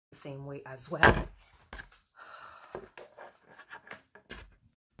same way as well.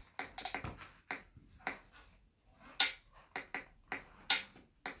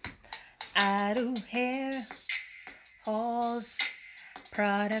 I do hair hauls,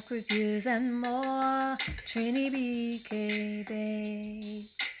 product reviews, and more. Trini BK, babe.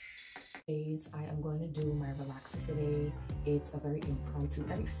 I am going to do my relaxer today. It's a very impromptu.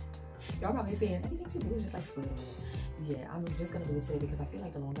 Y'all probably saying anything she do is just like splitting it. Yeah, I'm just gonna do it today because I feel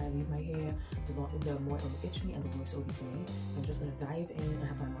like the longer I leave my hair, the more it will itch me and the worse it will be for me. So I'm just gonna dive in and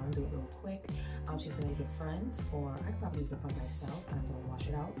have my mom do it real quick. She's gonna do the front, or I could probably do the front myself, and I'm gonna wash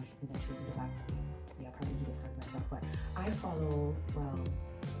it out, and then she'll do the back for me. Yeah, I'll probably do the front myself, but I follow, well,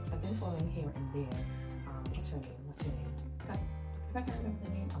 I've been following here and there. What's her name? If I can't remember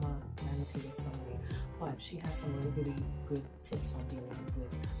the name, I'm gonna annotate it somewhere. But she has some really good tips on dealing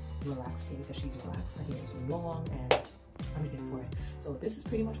with relaxed hair because she's relaxed. Her hair is long and I'm here for it. So this is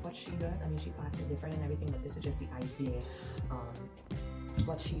pretty much what she does. I mean, she parts it different and everything, but this is just the idea.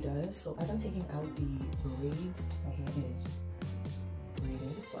 What she does. So as I'm taking out the braids, my hair is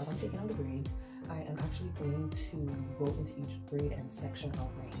braided. So as I'm taking out the braids, I am actually going to go into each braid and section out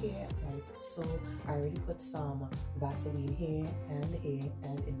my hair like so. I already put some Vaseline here and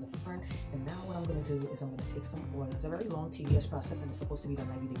in the front, and now what I'm going to do is I'm going to take some oil. It's a very long tedious process and it's supposed to be done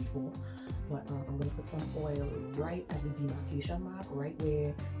like the day before, but I'm going to put some oil right at the demarcation mark, right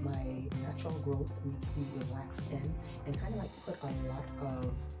where my natural growth meets the relaxed ends, and kind of like put a lot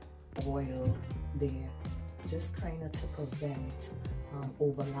of oil there, just kind of to prevent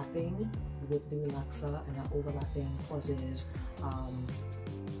overlapping with the relaxer, and that overlapping causes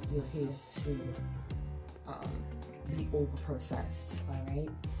your hair to be over processed. Alright,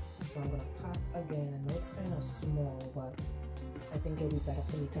 so I'm gonna part again. I know it's kind of small, but I think it'll be better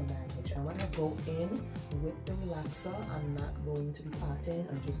for me to manage. And when I go in with the relaxer, I'm not going to be parting.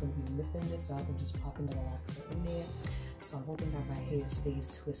 I'm just going to be lifting this up and just popping the relaxer in there. So I'm hoping that my hair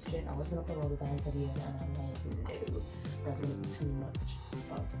stays twisted. I was going to put rubber bands at the end, and I'm like, no, that's going to be too much.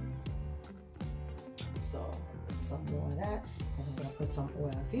 So put some more of that, and I'm going to put some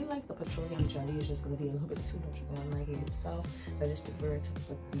oil. I feel like the petroleum jelly is just going to be a little bit too much on my hair itself, so I just prefer to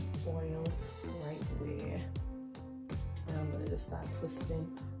put the oil right where. And I'm going to just start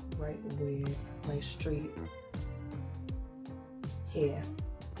twisting right where my straight hair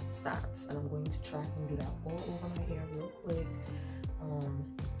starts. And I'm going to try and do that all over my hair real quick.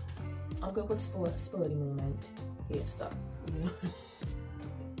 I'm good with sporty moment hair stuff, you know.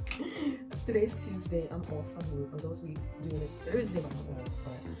 Today's Tuesday. I'm off from work. I'm supposed to be doing it Thursday when I'm off,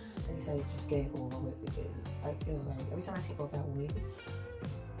 but I decided to just get it over with because I feel like every time I take off that wig,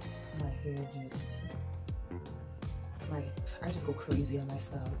 my hair just... I just go crazy on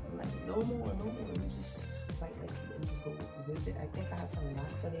myself. I'm like, no more, let me just bite my teeth and just go with it. I think I have some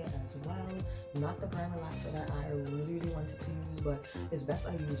relaxer there as well. Not the brand relaxer that I really wanted to use, but it's best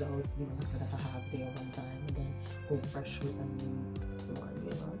I use out the relaxer that I have there one time and then go fresh with a new one,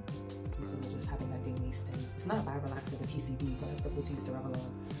 you know? Instead of just having that day wasted. It's not a bad relaxer, the TCB, but I prefer to use the regular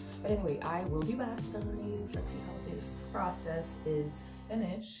one. But anyway, I will be back, guys. Let's see how this process is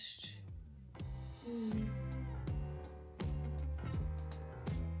finished.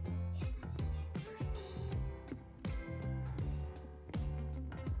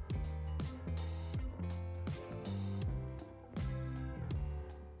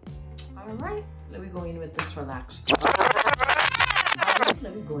 Alright, let me go in with this relaxer.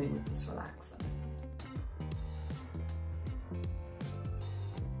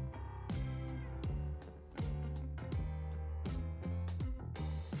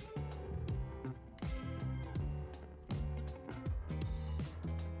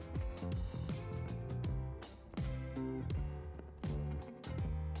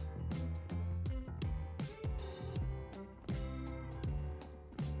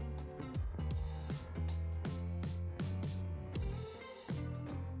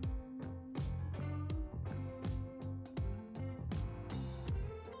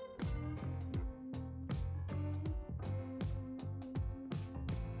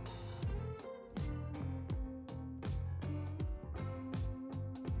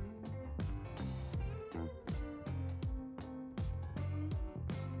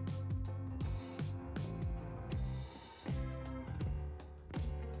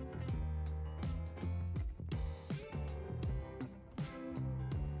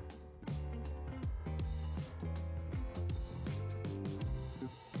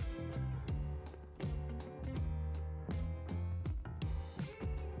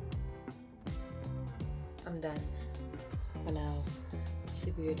 I'm done for now.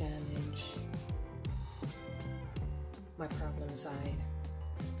 Severe damage. My problem side.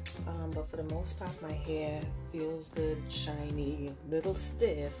 but for the most part my hair feels good, shiny, little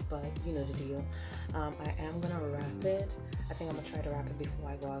stiff, but you know the deal. I am gonna wrap it. I think I'm gonna try to wrap it before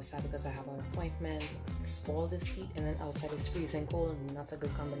I go outside because I have an appointment. It's all this heat and then outside it's freezing cold, and that's a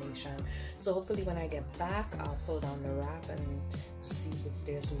good combination. So hopefully when I get back I'll pull down the wrap and see if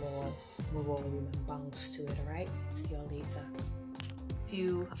there's more volume and bounce to it. All right, see y'all later.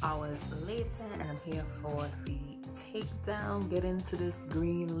 Few hours later, and I'm here for the takedown. Get into this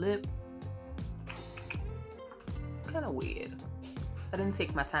green lip. Kind of weird. I didn't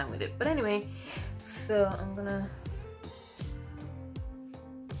take my time with it, but anyway. So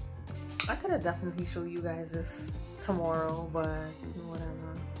I could have definitely show you guys this tomorrow, but whatever.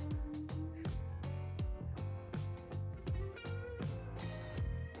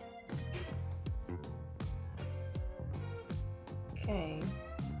 Okay.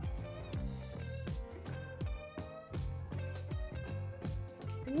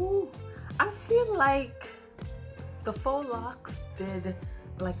 Ooh, I feel like the faux locks did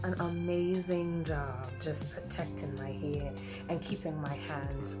like an amazing job just protecting my hair and keeping my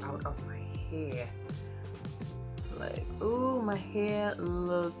hands out of my hair. Like, ooh, my hair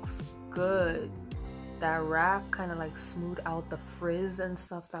looks good. That wrap kind of like smoothed out the frizz and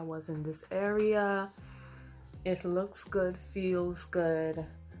stuff that was in this area. It looks good, feels good,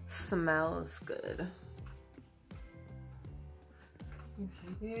 smells good.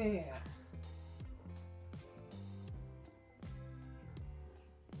 Yeah.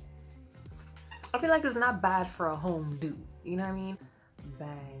 I feel like it's not bad for a home do. You know what I mean?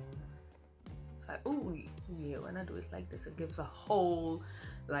 Bang. Like, ooh, yeah, when I do it like this, it gives a whole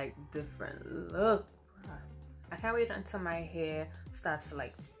like different look. I can't wait until my hair starts to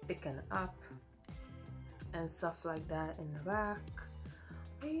like thicken up and stuff like that in the back.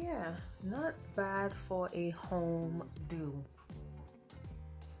 But yeah, not bad for a home do.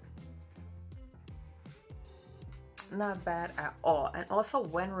 Not bad at all. And also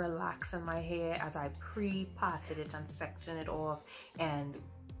when relaxing my hair, as I pre-parted it and sectioned it off and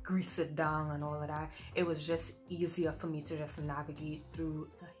grease it down and all of that, it was just easier for me to just navigate through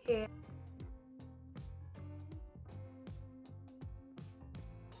the hair.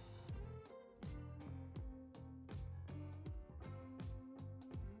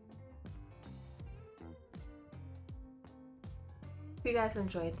 If you guys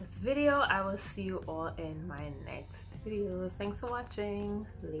enjoyed this video, I will see you all in my next video. Thanks for watching.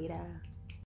 Later.